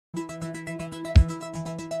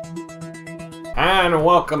And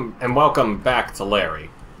welcome back to Larry.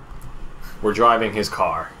 We're driving his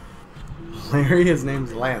car. Larry, his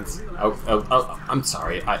name's Lance. I'm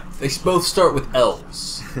sorry. They both start with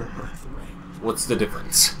L's. What's the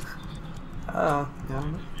difference? Yeah.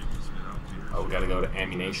 Oh, we gotta go to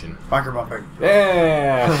ammunition. Biker bumping.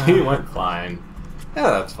 Yeah, he went flying. Yeah,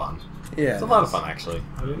 that's fun. Yeah. It's a lot of fun, actually.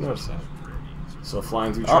 I didn't notice that. So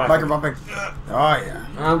flying through Oh, traffic. biker bumping. Oh,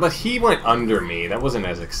 yeah. But he went under me. That wasn't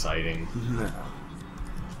as exciting. No.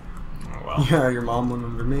 Oh, well. Yeah, your mom went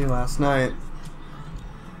under me last night.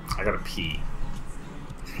 I gotta pee.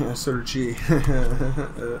 Yeah, so did she.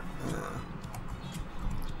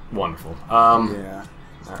 Wonderful. Yeah.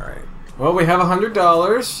 Alright. Well, we have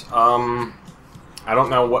 $100. I don't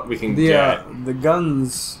know what we can get. The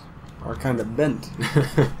guns are kind of bent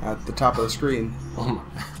at the top of the screen. Oh my.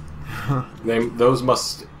 Those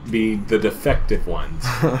must be the defective ones.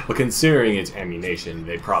 But considering it's ammunition,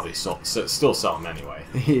 they probably still sell them anyway.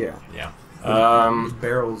 Yeah. Yeah. The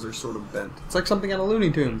barrels are sort of bent. It's like something out of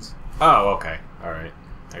Looney Tunes. Oh, okay. Alright.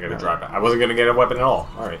 I gotta drive back. I wasn't gonna get a weapon at all.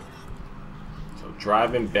 Alright. So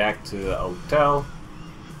driving back to the hotel.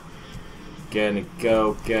 Gonna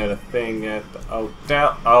go get a thing at the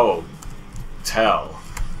hotel. Oh. Hotel.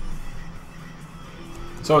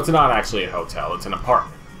 So it's not actually a hotel, it's an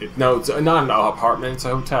apartment. No, it's not an apartment, it's a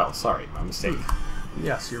hotel. Sorry, my mistake.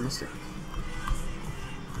 Yes, your mistake.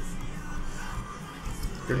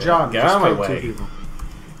 Good job. Get out of my way.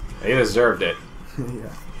 They deserved it.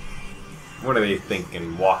 Yeah. What are they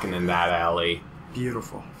thinking, walking in that alley?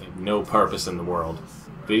 Beautiful. They have no purpose in the world.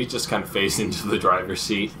 Did he just kind of face into the driver's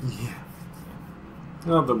seat? Yeah.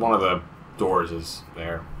 No, one of the doors is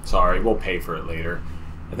there. Sorry, we'll pay for it later.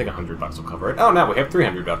 I think $100 will cover it. Oh, now we have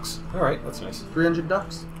 $300. All right, that's nice. 300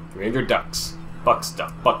 ducks? 300 ducks. Buck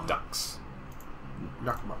ducks.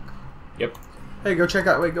 Duck buck. Yep. Hey, go check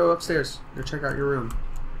out. Wait, go upstairs. Go check out your room.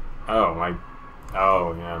 Oh,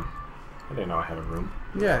 oh, yeah. I didn't know I had a room.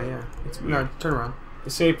 Yeah, yeah. It's weird. No, turn around. The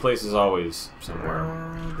safe place is always somewhere.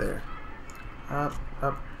 There. Up,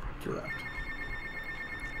 to your left.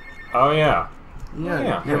 Oh, yeah. Yeah.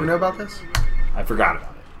 Yeah. You ever know about this? I forgot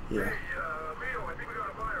about it. Yeah.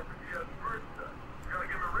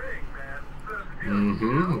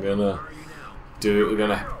 Mm-hmm. We're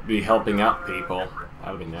gonna be helping out people.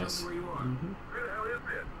 That'd be nice. Mm-hmm.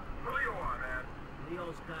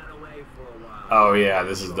 Oh yeah,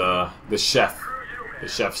 this is the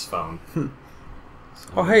chef's phone.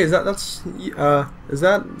 Oh hey, that's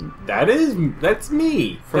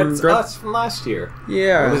me. That's us from last year.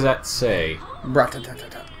 Yeah. What does that say?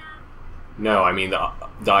 Brat-ta-ta-ta-ta. No, I mean the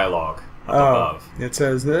dialogue up above. It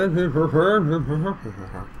says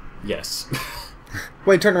Yes.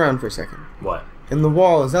 Wait, turn around for a second. What? In the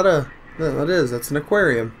wall, is that a... No, that's an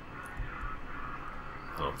aquarium.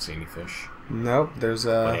 I don't see any fish. Nope, there's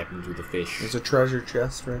What happened to the fish? There's a treasure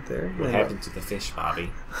chest right there. What happened to the fish,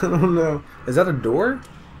 Bobby? I don't know. Is that a door?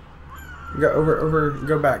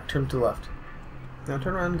 Go back, turn to the left. Now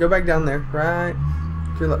turn around, go back down there. Right.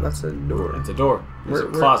 To your left, that's a door. It's a door. There's a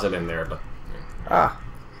closet in there, but... Ah.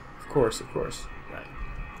 Of course. Right.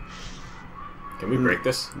 Can we break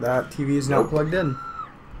this? That TV is not plugged in.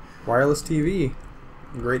 Wireless TV.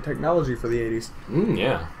 Great technology for the 80s.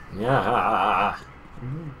 Yeah. Yeah.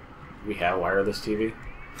 We have wireless TV?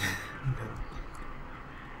 No.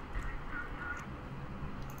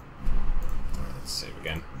 Let's save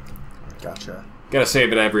again. Gotcha. Gotta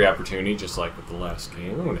save at every opportunity, just like with the last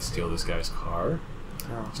game. I'm gonna steal this guy's car.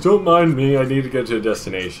 Oh. Just don't mind me, I need to get to a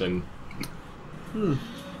destination.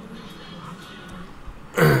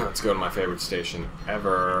 Let's go to my favorite station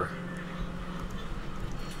ever.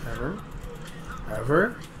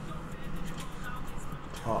 Ever?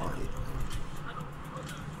 Oh.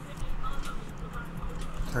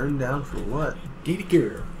 Turn down for what? Giddy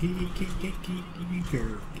girl. Yeah,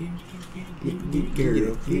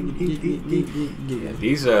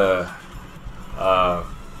 these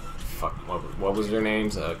fuck, what was their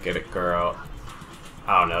names? Get It Girl.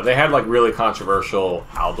 I don't know. They had like really controversial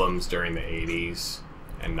albums during the 80s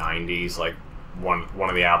and 90s. Like one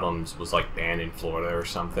of the albums was like banned in Florida or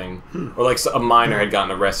something, or like a minor had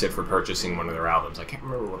gotten arrested for purchasing one of their albums. I can't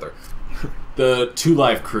remember what they're. The Two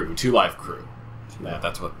Live Crew.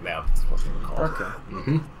 That's what they were called. Okay.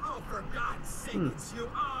 Mm-hmm. Oh, for God's sake, it's you.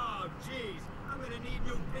 Oh, jeez. I'm gonna need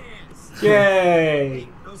new pants. Yay!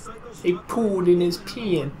 Those psychos He pooed in his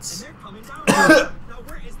pants. and they're coming down. Now,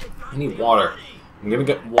 where is the I need water. I'm gonna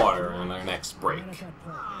get water on our next break. Oh,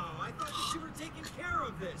 I thought you were taking care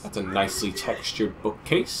of this. That's a nicely textured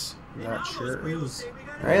bookcase. That sure is.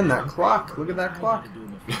 And that clock. Look at that clock.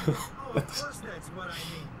 Oh, of course that's what I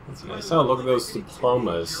need. That's nice. Oh, look at those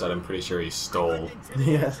diplomas that I'm pretty sure he stole.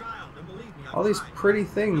 Yeah. All these pretty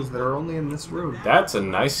things that are only in this room. That's a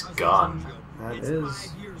nice gun. That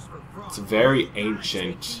is. It's very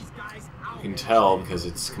ancient. You can tell because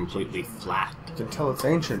it's completely flat. You can tell it's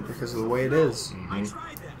ancient because of the way it is.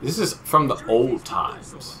 This is from the old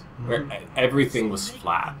times, where everything was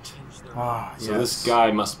flat. Ah, So yes. this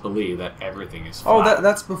guy must believe that everything is flat. Oh,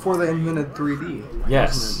 that's before they invented 3D.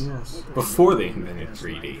 Yes. Isn't it? Yes. Before they invented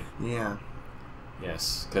 3D. Yeah.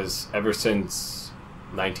 Yes, because ever since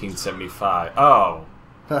 1975... Oh.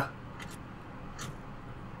 Huh.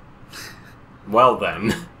 Well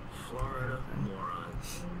then.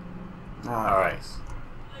 Alright.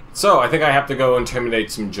 So, I think I have to go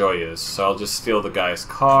intimidate some Joyas. So I'll just steal the guy's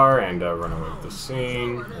car and run away with the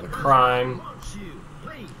scene, the crime.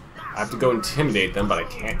 I have to go intimidate them, but I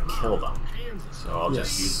can't kill them. So I'll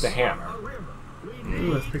just use the hammer.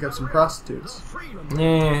 Let's pick up some prostitutes.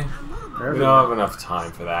 Nah, we don't have enough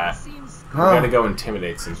time for that. We gotta go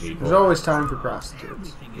intimidate some people. There's always time for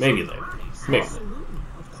prostitutes. Maybe later. Maybe.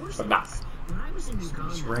 But not.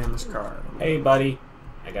 Just ran this car. Hey, buddy.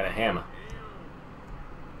 I got a hammer.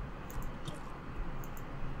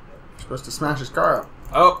 You're supposed to smash his car up.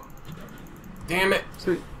 Oh! Damn it!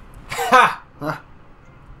 Sweet. Ha! Ah.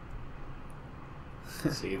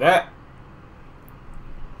 See that?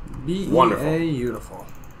 Wonderful. Beautiful.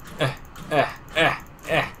 Yeah.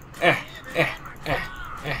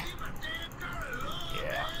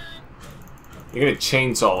 You get a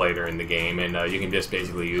chainsaw later in the game, and you can just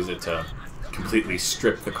basically use it to completely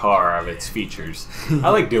strip the car of its features. I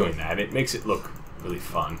like doing that. It makes it look really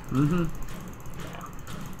fun.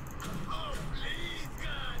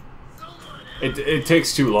 Yeah. It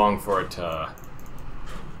takes too long for it to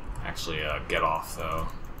actually get off, though.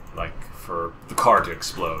 Like, for the car to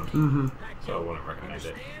explode. So I wouldn't recommend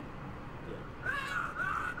it.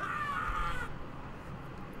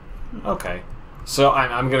 Okay. So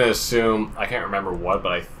I'm going to assume, I can't remember what,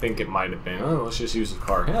 but I think it might have been, oh, let's just use the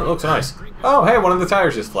car. Yeah, it looks nice. Oh, hey, one of the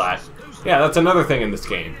tires is flat. Yeah, that's another thing in this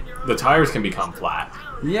game. The tires can become flat.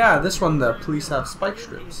 Yeah, this one the police have spike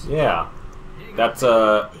strips. Yeah. That's,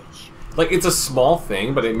 like, it's a small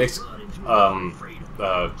thing, but it makes,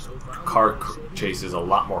 car chases a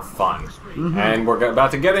lot more fun. And we're about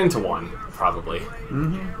to get into one, probably.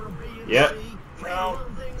 Yep.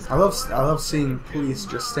 I love seeing police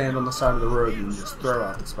just stand on the side of the road and just throw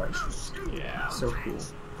out the spike strips. Yeah. So cool.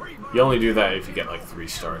 You only do that if you get like 3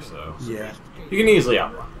 stars, though. Yeah. You can easily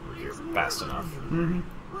outrun if you're fast enough.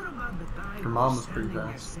 Your mom was pretty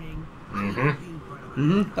fast.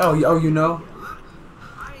 Mm-hmm. Oh, you know?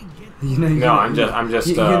 No, I'm just.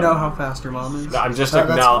 You know how fast your mom is. I'm just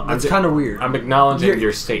acknowledging. That's kind of weird. I'm acknowledging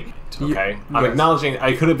your statement. Okay. I'm acknowledging.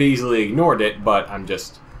 I could have easily ignored it, but I'm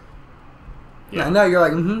just. Yeah. No, you're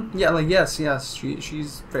like, yeah, like yes.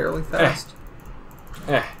 She's fairly fast.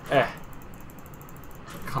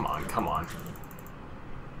 Come on.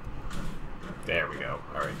 There we go.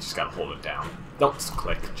 All right, just gotta hold it down. Don't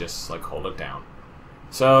click. Just like hold it down.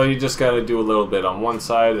 So you just gotta do a little bit on one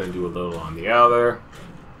side and do a little on the other.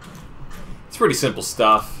 It's pretty simple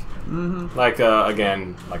stuff. Like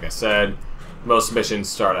again, like I said, most missions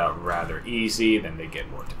start out rather easy, then they get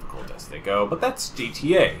more difficult as they go. But that's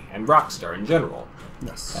GTA and Rockstar in general.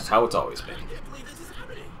 Yes. That's how it's always been.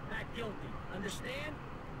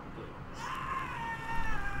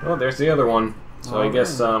 Well, there's the other one. So I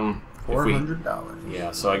guess $400.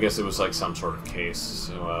 yeah. So I guess it was like some sort of case.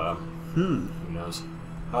 So who knows?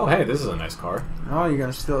 Oh, hey, this is a nice car. Oh, you're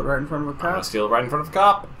gonna steal it right in front of a I'm cop? gonna steal it right in front of a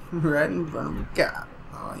cop. Right in front of a cop.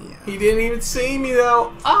 Oh yeah. He didn't even see me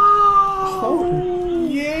though. Oh,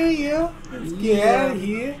 yeah. Get out of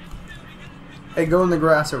here. Hey, go in the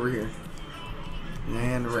grass over here.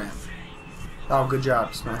 And ramp. Oh, good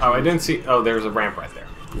job, Smash. Oh, I didn't see. Oh, there's a ramp right there.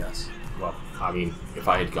 Yes. Well, I mean, if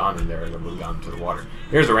I had gone in there, I would have gone to the water.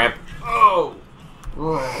 Here's a ramp. Oh!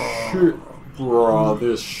 Shit. Bro,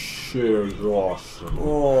 this shit is awesome.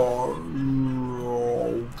 Oh,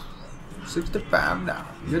 $65.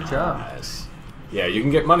 Good job. Nice. Yeah, you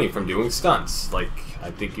can get money from doing stunts, like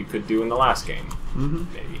I think you could do in the last game.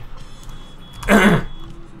 Maybe.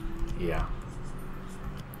 Yeah.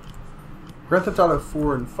 Grand Theft Auto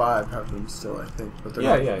 4 and 5 have them still, I think, but they're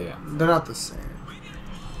not, they're not the same.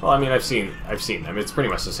 Well, I mean, I've seen them. It's pretty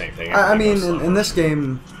much the same thing. I mean, in this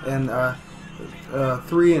game, in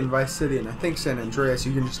 3 and Vice City, and I think San Andreas,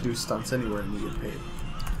 you can just do stunts anywhere and you get paid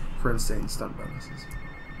for insane stunt bonuses.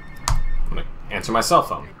 I'm gonna answer my cell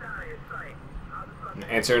phone. And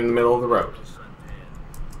answer in the middle of the road.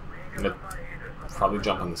 I'm gonna probably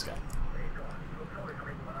jump on this guy.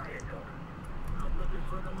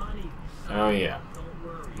 Oh yeah.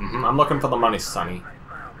 I'm looking for the money, Sonny.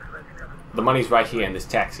 The money's right here in this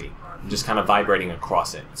taxi. I'm just kind of vibrating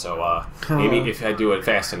across it. So, maybe if I do it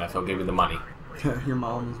fast enough, he'll give me the money. Your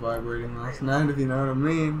mom was vibrating last night, if you know what I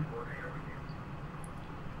mean.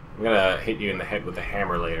 I'm gonna hit you in the head with a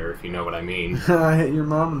hammer later, if you know what I mean. I hit your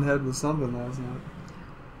mom in the head with something last night.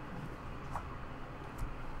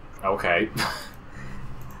 Okay.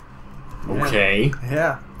 Okay.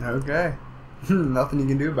 Yeah, okay. Nothing you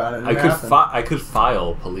can do about it. I could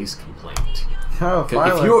file a police complaint. Oh,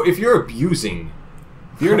 file if you're abusing,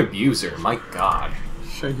 if you're an abuser, my God.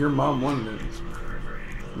 Shit, your mom wanted it.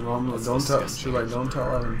 Your mom like, don't tell. She's like, don't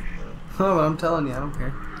tell him. Oh, but I'm telling you, I don't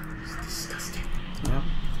care. It's disgusting. Yeah.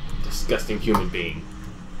 Disgusting human being.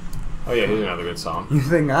 Oh yeah, here's another good song. You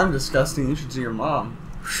think I'm disgusting? You should see your mom.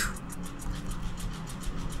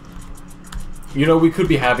 You know, we could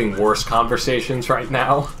be having worse conversations right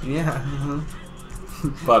now. Yeah.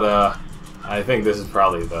 But, I think this is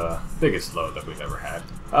probably the biggest load that we've ever had.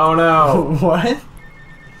 Oh no! What?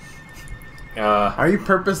 Are you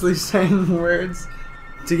purposely saying words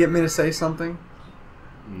to get me to say something?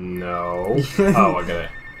 No. Oh, I gotta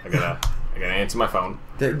answer my phone.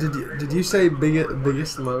 Did you say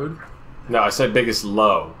biggest load? No, I said biggest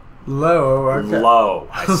low. Low, okay. Low.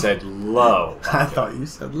 I said low. I thought you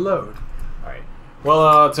said load. Alright.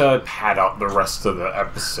 Well, to pad out the rest of the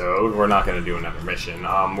episode, we're not gonna do another mission.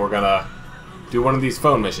 We're gonna do one of these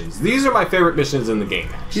phone missions. These are my favorite missions in the game,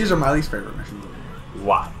 actually. These are my least favorite missions.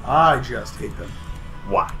 Why? I just hate them.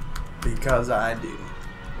 Why? Because I do.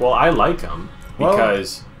 Well, I like them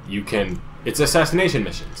because you can... It's assassination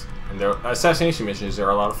missions. And assassination missions are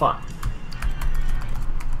a lot of fun.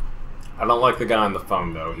 I don't like the guy on the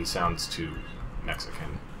phone, though. He sounds too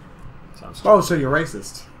Mexican. So you're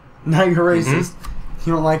racist. Now you're racist.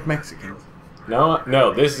 You don't like Mexicans.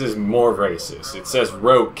 No, this is more racist. It says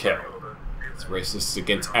roadkill. It's racist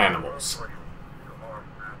against animals.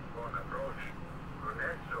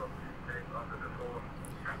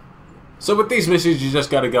 So with these missions, you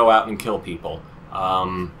just gotta go out and kill people.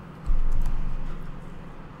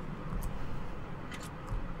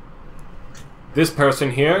 This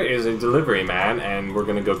person here is a delivery man, and we're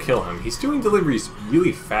gonna go kill him. He's doing deliveries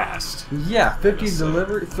really fast. Yeah, 50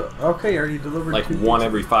 deliveries. Okay, are you delivered? Like one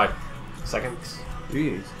every 5 seconds.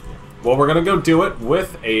 Jeez. Well, we're gonna go do it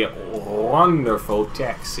with a wonderful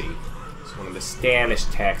taxi. It's one of the stylish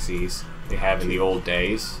taxis they have in the old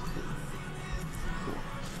days.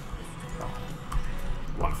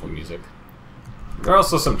 Wonderful music. There are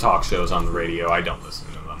also some talk shows on the radio. I don't listen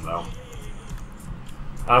to them, though.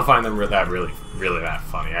 I don't find them really that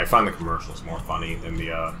funny. I find the commercials more funny than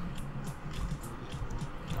the, Alright.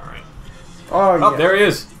 Oh, there he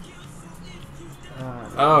is!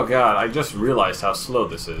 Oh god, I just realized how slow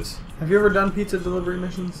this is. Have you ever done pizza delivery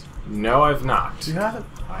missions? No, I've not. You haven't?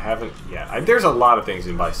 I haven't yet. There's a lot of things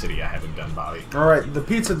in Vice City I haven't done, Bobby. Alright, the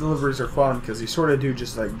pizza deliveries are fun because you sort of do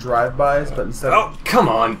just like drive-bys, but instead Oh, come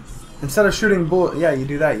on! Instead of shooting yeah, you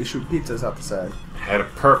do that. You shoot pizzas out the side. I had a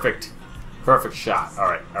perfect shot.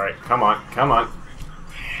 Alright, come on.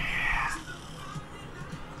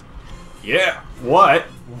 Yeah, what?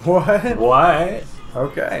 What? What?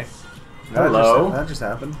 Okay. Hello? That just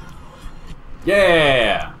happened.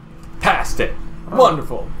 Yeah! Passed it! Oh,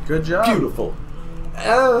 wonderful! Good job. Beautiful!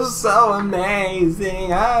 Oh, so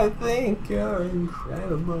amazing! I think you're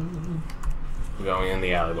incredible. We're going in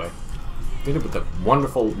the alleyway. Did it with a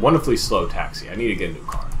wonderfully slow taxi. I need to get a new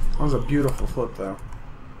car. That was a beautiful flip, though.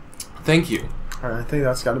 Thank you. I think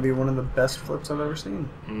that's got to be one of the best flips I've ever seen.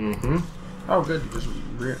 Mm-hmm. Oh, good. You just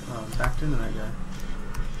tacked into that guy.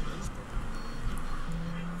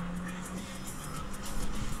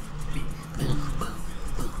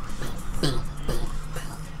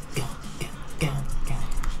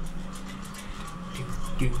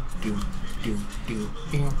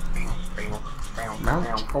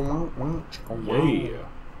 Yeah.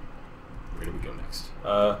 Where do we go next?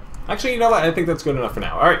 Actually, you know what? I think that's good enough for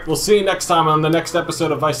now. Alright, we'll see you next time on the next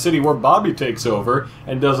episode of Vice City where Bobby takes over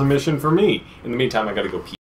and does a mission for me. In the meantime, I gotta go pee.